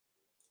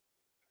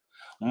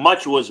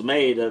Much was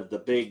made of the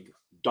big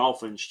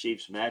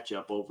Dolphins-Chiefs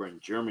matchup over in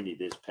Germany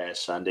this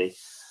past Sunday.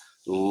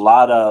 A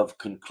lot of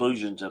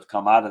conclusions have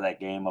come out of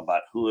that game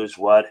about who is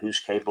what, who's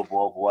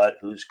capable of what,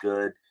 who's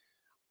good.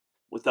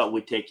 We thought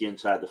we'd take you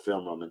inside the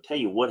film room and tell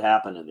you what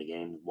happened in the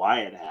game,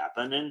 why it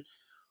happened, and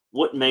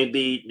what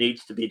maybe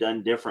needs to be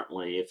done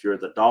differently if you're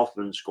the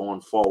Dolphins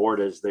going forward,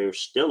 as they're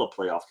still a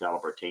playoff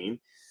caliber team.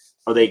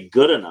 Are they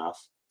good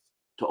enough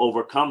to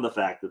overcome the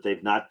fact that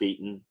they've not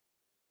beaten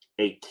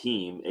a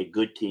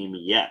good team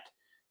yet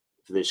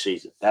for this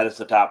season? That is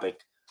the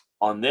topic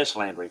on this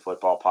Landry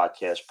Football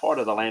Podcast, part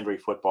of the Landry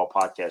Football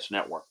Podcast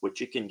Network,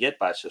 which you can get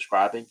by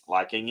subscribing,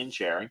 liking, and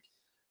sharing.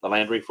 The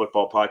Landry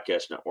Football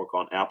Podcast Network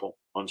on Apple,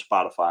 on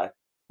Spotify,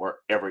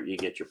 wherever you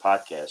get your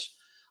podcasts.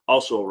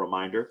 Also a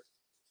reminder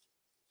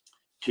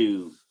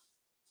to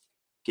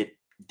get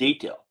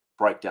detailed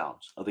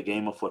breakdowns of the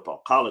game of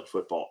football, college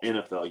football,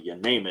 NFL, you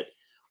name it.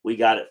 We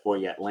got it for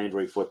you at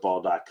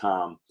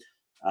LandryFootball.com.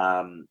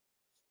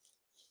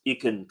 You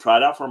can try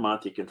it out for a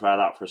month. You can try it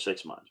out for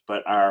 6 months.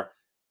 But our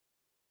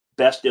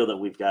best deal that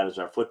we've got is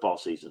our football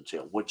season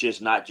sale, which is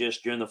not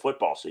just during the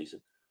football season.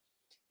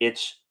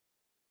 It's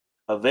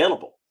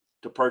available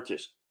to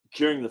purchase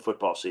during the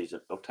football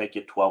season. It'll take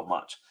you 12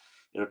 months.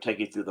 It'll take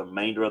you through the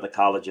remainder of the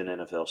college and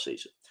NFL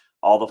season.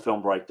 All the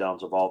film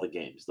breakdowns of all the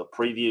games, the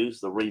previews,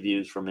 the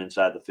reviews from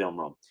inside the film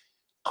room,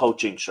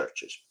 coaching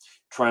searches,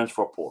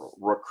 transfer portal,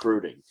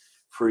 recruiting,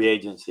 free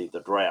agency,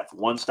 the draft.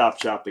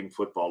 One-stop shopping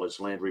football is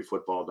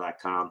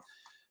LandryFootball.com.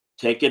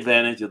 Take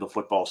advantage of the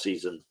football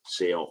season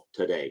sale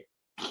today.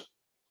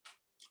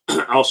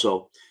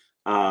 Also,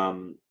 a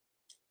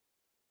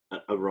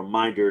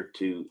reminder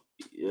to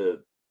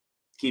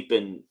keep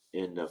in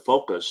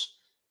focus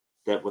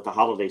that with the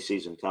holiday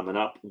season coming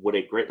up, what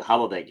a great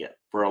holiday gift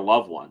for a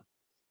loved one.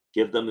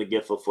 Give them the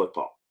gift of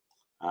football.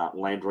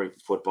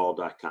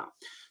 LandryFootball.com.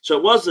 So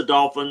it was the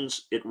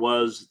Dolphins, it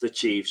was the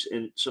Chiefs,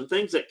 and some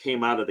things that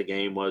came out of the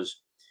game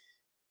was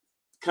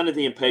kind of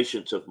the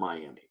impatience of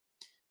Miami.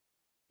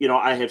 You know,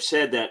 I have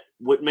said that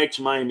what makes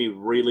Miami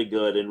really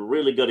good and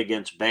really good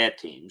against bad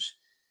teams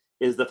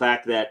is the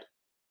fact that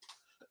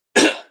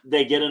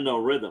they get into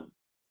a rhythm.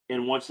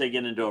 And once they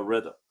get into a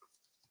rhythm,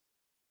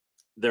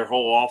 their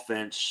whole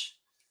offense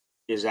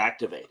is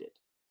activated.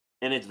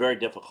 And it's very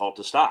difficult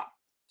to stop.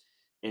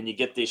 And you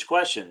get these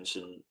questions,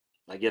 and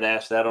I get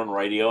asked that on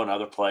radio and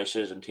other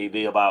places and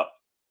TV about,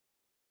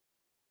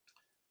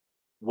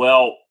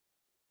 well,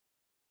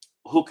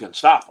 who can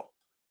stop them?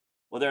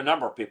 Well, there are a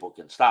number of people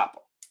who can stop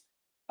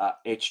them.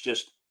 It's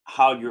just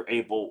how you're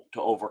able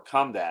to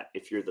overcome that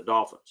if you're the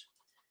Dolphins.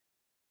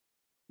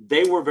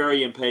 They were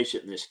very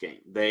impatient in this game.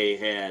 They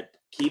had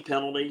key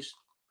penalties,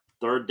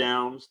 third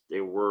downs.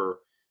 They were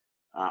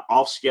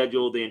off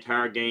schedule the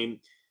entire game.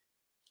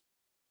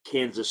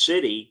 Kansas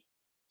City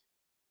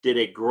did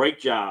a great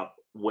job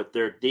with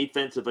their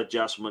defensive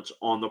adjustments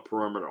on the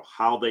perimeter,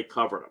 how they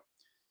covered them,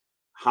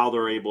 how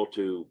they're able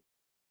to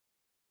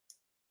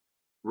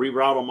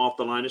reroute them off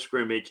the line of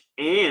scrimmage,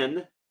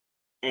 and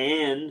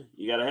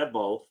you got to have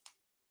both,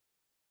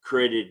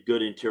 created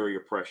good interior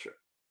pressure.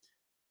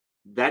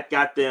 That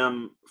got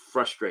them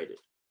frustrated.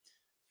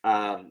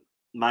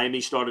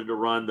 Miami started to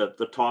run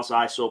the toss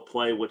ISO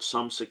play with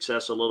some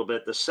success a little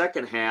bit. The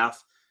second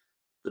half,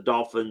 the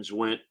Dolphins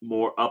went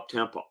more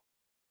up-tempo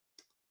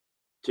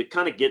to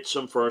kind of get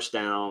some first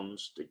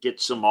downs, to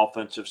get some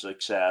offensive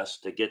success,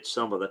 to get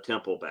some of the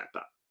tempo back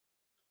up.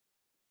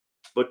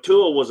 But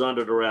Tua was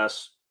under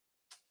duress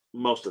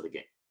most of the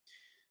game.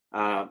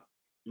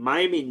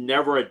 Miami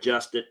never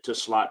adjusted to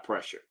slot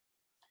pressure.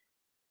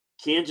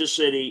 Kansas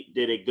City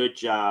did a good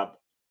job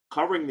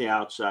covering the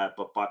outside,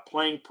 but by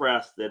playing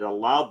press that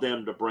allowed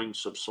them to bring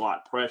some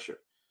slot pressure,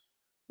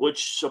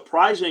 which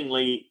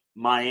surprisingly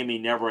Miami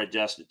never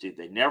adjusted to.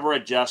 They never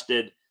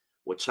adjusted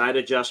with side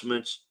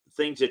adjustments,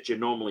 things that you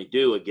normally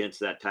do against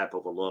that type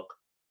of a look.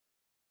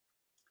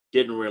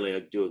 Didn't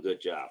really do a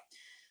good job.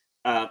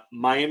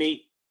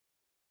 Miami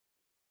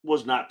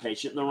was not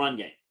patient in the run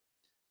game.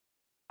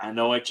 I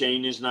know a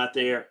chain is not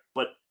there,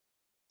 but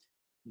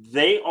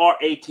they are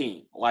a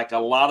team, like a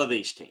lot of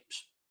these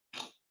teams,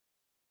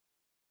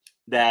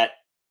 that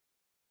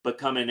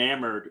become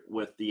enamored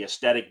with the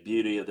aesthetic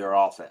beauty of their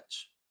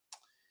offense.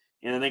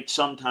 And I think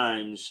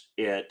sometimes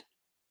it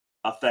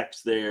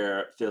affects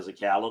their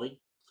physicality,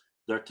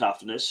 their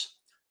toughness,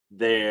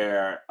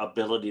 their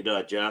ability to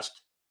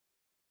adjust.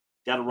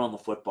 Got to run the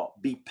football.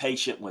 Be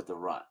patient with the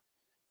run.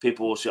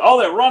 People will say, oh,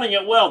 they're running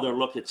it well. They'll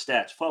look at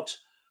stats. Folks,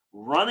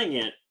 running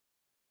it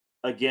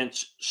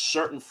against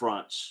certain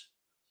fronts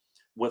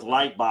with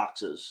light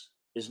boxes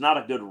is not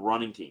a good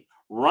running team.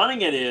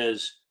 Running it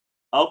is,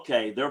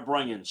 okay, they're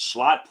bringing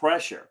slot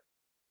pressure,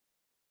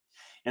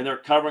 and they're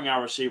covering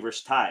our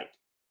receivers tight,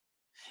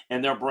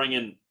 and they're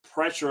bringing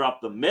pressure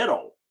up the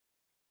middle.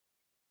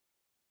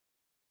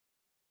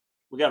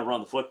 We got to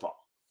run the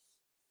football,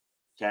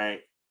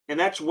 okay? And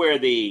that's where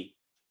the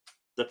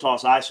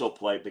toss ISO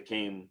play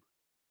became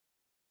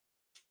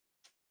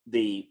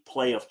the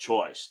play of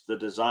choice, the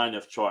design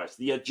of choice,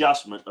 the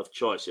adjustment of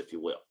choice, if you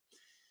will.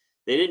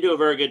 They didn't do a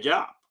very good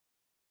job.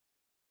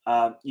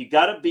 You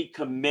got to be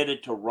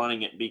committed to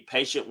running it, be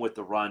patient with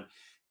the run,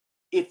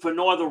 if for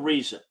no other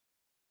reason,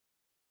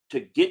 to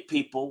get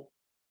people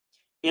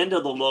into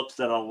the looks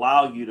that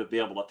allow you to be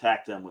able to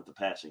attack them with the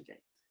passing game.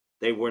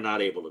 They were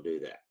not able to do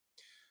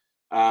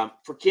that.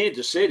 For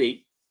Kansas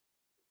City,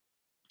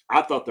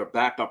 I thought their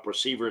backup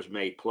receivers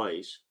made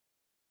plays.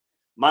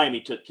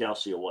 Miami took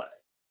Kelsey away.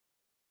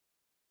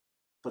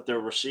 But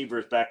their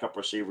backup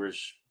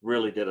receivers,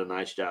 really did a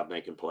nice job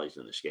making plays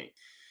in this game.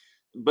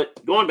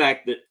 But going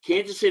back,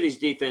 Kansas City's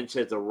defense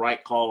had the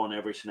right call on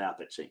every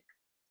snap, it seemed.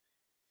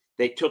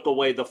 They took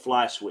away the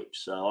fly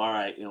sweeps. So, all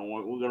right, we're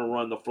going to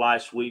run the fly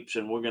sweeps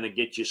and we're going to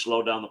get you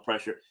slow down the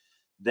pressure.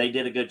 They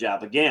did a good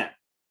job. Again,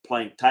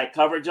 playing tight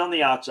coverage on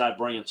the outside,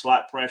 bringing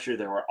slot pressure.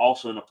 They were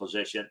also in a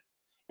position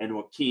and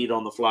were keyed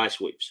on the fly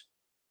sweeps.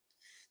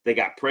 They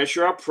got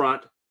pressure up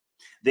front.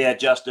 They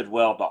adjusted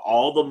well to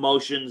all the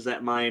motions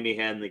that Miami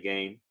had in the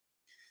game.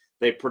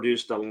 They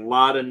produced a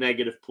lot of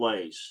negative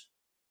plays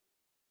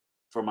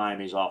for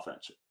Miami's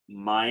offense.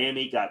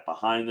 Miami got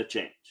behind the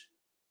chains.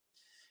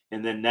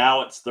 And then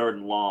now it's 3rd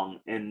and long.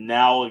 And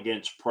now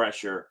against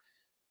pressure,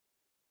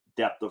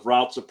 depth of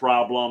route's a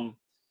problem.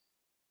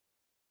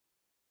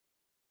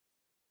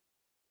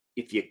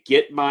 If you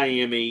get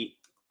Miami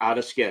out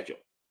of schedule,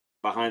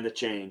 behind the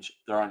chains,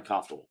 they're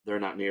uncomfortable. They're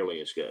not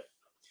nearly as good.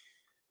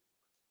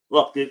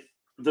 Look,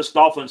 this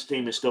Dolphins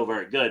team is still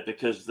very good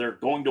because they're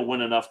going to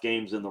win enough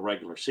games in the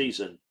regular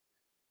season,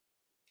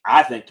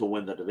 I think, to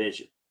win the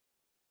division.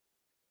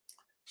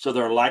 So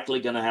they're likely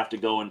going to have to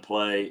go and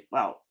play,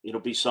 well,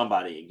 it'll be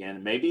somebody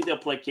again. Maybe they'll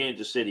play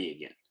Kansas City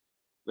again.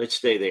 Let's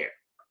stay there.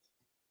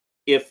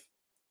 If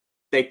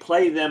they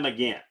play them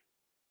again,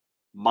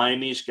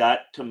 Miami's got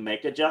to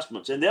make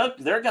adjustments. And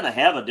they're going to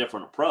have a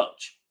different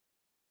approach.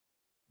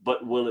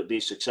 But will it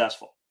be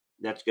successful?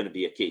 That's going to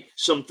be a key.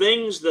 Some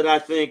things that I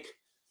think,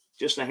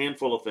 just a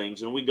handful of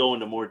things, and we go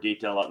into more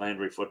detail at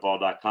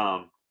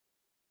LandryFootball.com.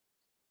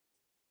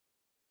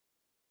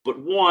 But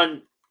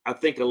one, I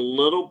think a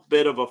little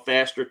bit of a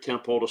faster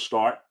tempo to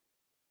start.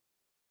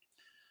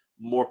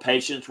 More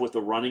patience with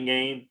the running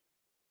game.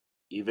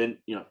 Even,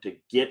 to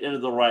get into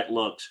the right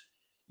looks.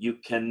 You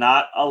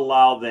cannot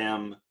allow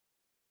them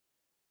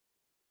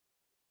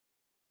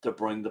to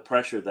bring the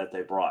pressure that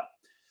they brought.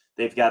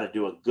 They've got to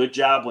do a good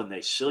job when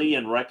they see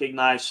and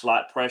recognize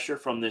slot pressure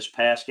from this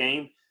past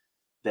game.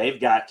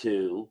 They've got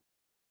to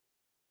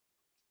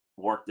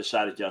work the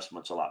side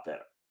adjustments a lot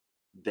better.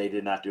 They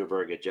did not do a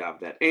very good job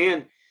of that.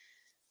 And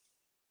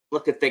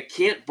look, if they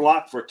can't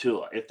block for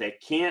Tua, if they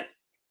can't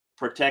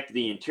protect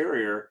the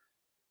interior,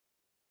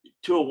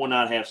 Tua will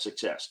not have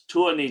success.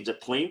 Tua needs a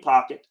clean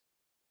pocket,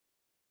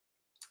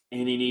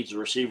 and he needs the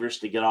receivers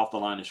to get off the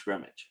line of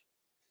scrimmage.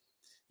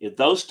 If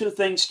those two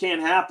things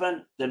can't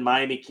happen, then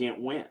Miami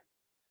can't win.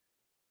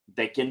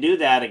 They can do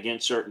that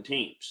against certain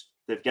teams.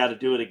 They've got to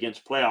do it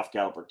against playoff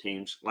caliber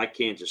teams like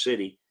Kansas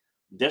City.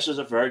 This is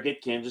a very good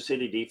Kansas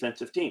City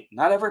defensive team.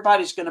 Not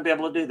everybody's going to be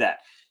able to do that.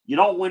 You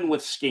don't win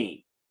with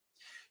scheme.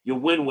 You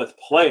win with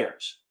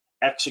players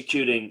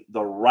executing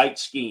the right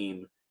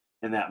scheme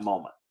in that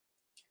moment.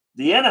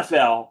 The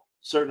NFL,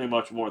 certainly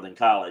much more than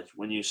college,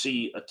 when you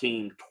see a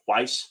team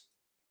twice,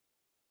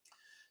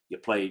 you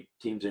play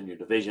teams in your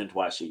division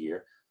twice a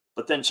year,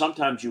 but then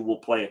sometimes you will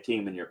play a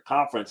team in your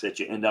conference that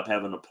you end up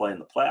having to play in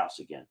the playoffs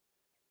again.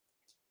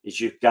 Is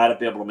you've got to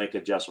be able to make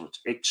adjustments.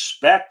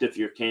 Expect, if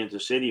you're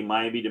Kansas City,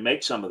 Miami, to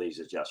make some of these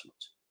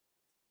adjustments.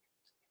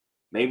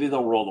 Maybe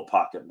they'll roll the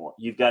pocket more.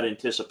 You've got to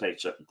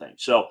anticipate certain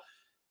things. So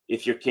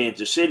if you're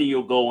Kansas City,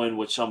 you'll go in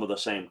with some of the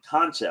same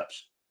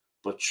concepts,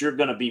 but you're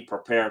going to be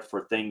prepared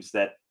for things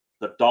that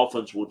the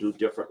Dolphins will do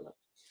differently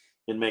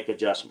and make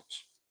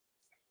adjustments.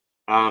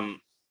 Got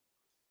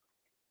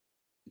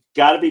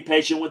to be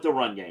patient with the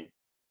run game.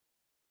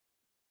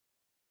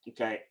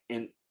 Okay,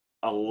 and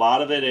a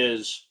lot of it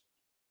is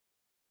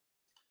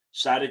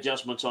side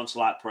adjustments on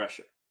slot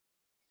pressure.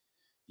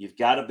 You've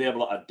got to be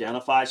able to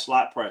identify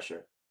slot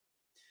pressure.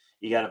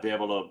 You got to be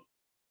able to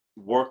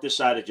work the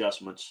side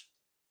adjustments.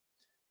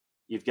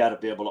 You've got to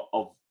be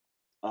able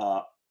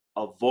to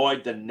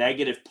avoid the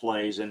negative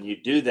plays, and you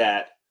do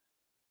that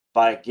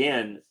by,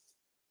 again,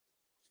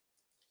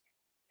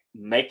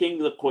 making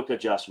the quick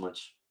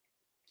adjustments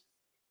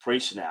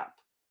pre-snap,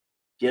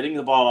 getting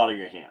the ball out of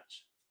your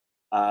hands.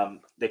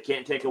 They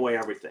can't take away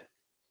everything.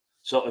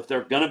 So if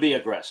they're going to be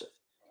aggressive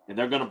and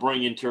they're going to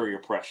bring interior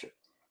pressure,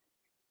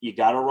 you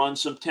got to run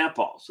some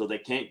tempo. So they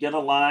can't get a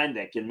line.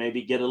 They can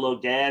maybe get a little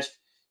gashed.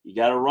 You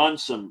got to run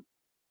some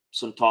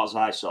toss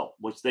ISO,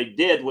 which they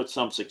did with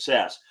some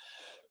success.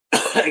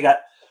 They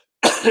got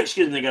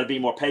to be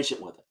more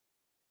patient with it.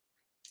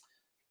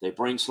 They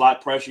bring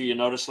slot pressure. You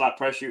notice slot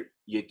pressure.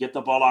 You get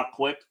the ball out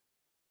quick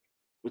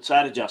with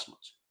side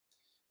adjustments.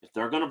 If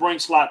they're going to bring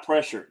slot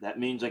pressure, that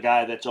means a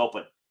guy that's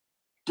open.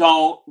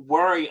 Don't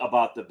worry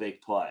about the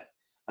big play.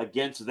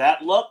 Against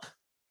that look,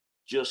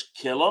 just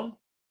kill them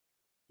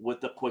with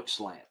the quick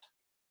slant.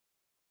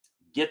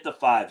 Get the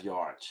 5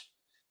 yards.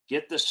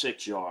 Get the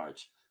 6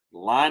 yards.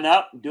 Line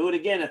up and do it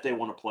again if they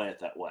want to play it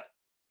that way.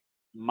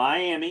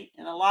 Miami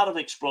and a lot of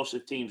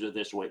explosive teams are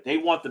this way. They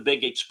want the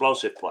big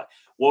explosive play.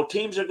 Well,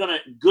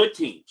 good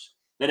teams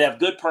that have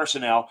good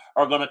personnel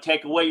are going to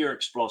take away your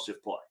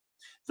explosive play.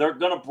 They're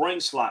going to bring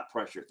slot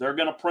pressure. They're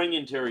going to bring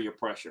interior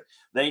pressure.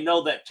 They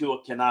know that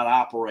Tua cannot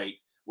operate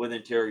with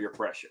interior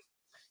pressure.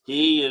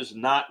 He is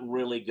not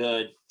really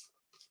good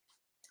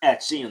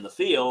at seeing the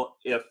field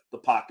if the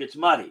pocket's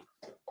muddy.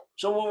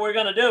 So what we're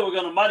going to do, we're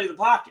going to muddy the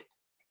pocket.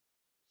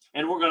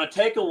 And we're going to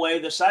take away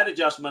the side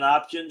adjustment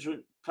options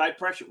with tight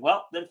pressure.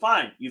 Well, then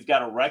fine. You've got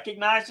to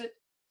recognize it.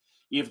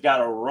 You've got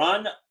to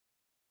run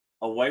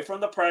away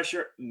from the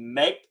pressure,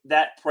 make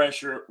that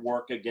pressure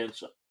work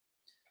against them.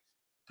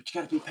 But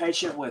you got to be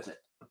patient with it.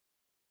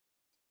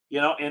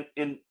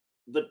 And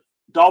the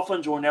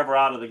Dolphins were never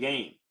out of the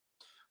game.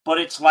 But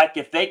it's like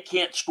if they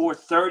can't score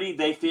 30,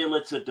 they feel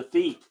it's a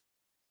defeat.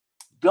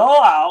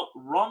 Go out,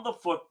 run the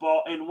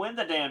football, and win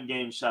the damn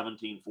game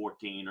 17-14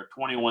 or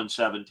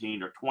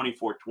 21-17 or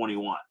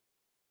 24-21.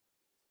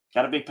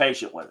 Got to be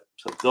patient with it.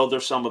 So those are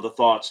some of the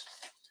thoughts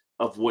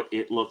of what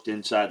it looked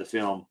inside the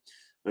film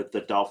with the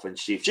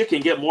Dolphins Chiefs. You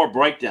can get more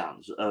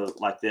breakdowns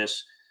like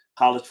this,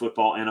 college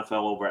football,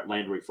 NFL, over at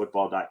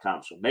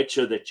LandryFootball.com. So make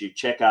sure that you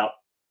check out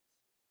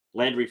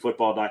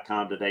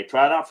LandryFootball.com today.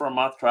 Try it out for a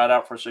month, try it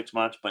out for 6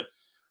 months, but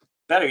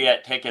better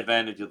yet, take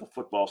advantage of the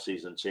football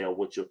season sale,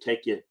 which will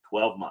take you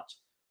 12 months.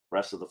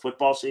 Rest of the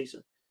football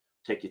season,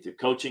 take you through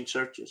coaching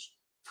searches,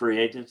 free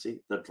agency,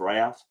 the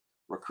draft,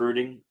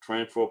 recruiting,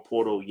 transfer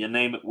portal, you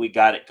name it, we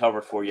got it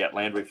covered for you at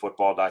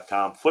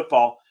LandryFootball.com.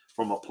 Football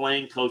from a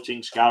playing,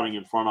 coaching, scouting,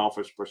 and front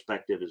office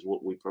perspective is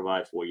what we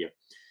provide for you.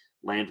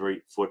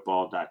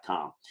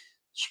 LandryFootball.com.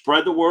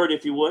 Spread the word,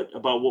 if you would,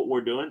 about what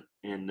we're doing,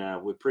 and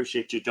we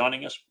appreciate you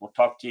joining us. We'll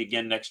talk to you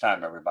again next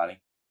time, everybody.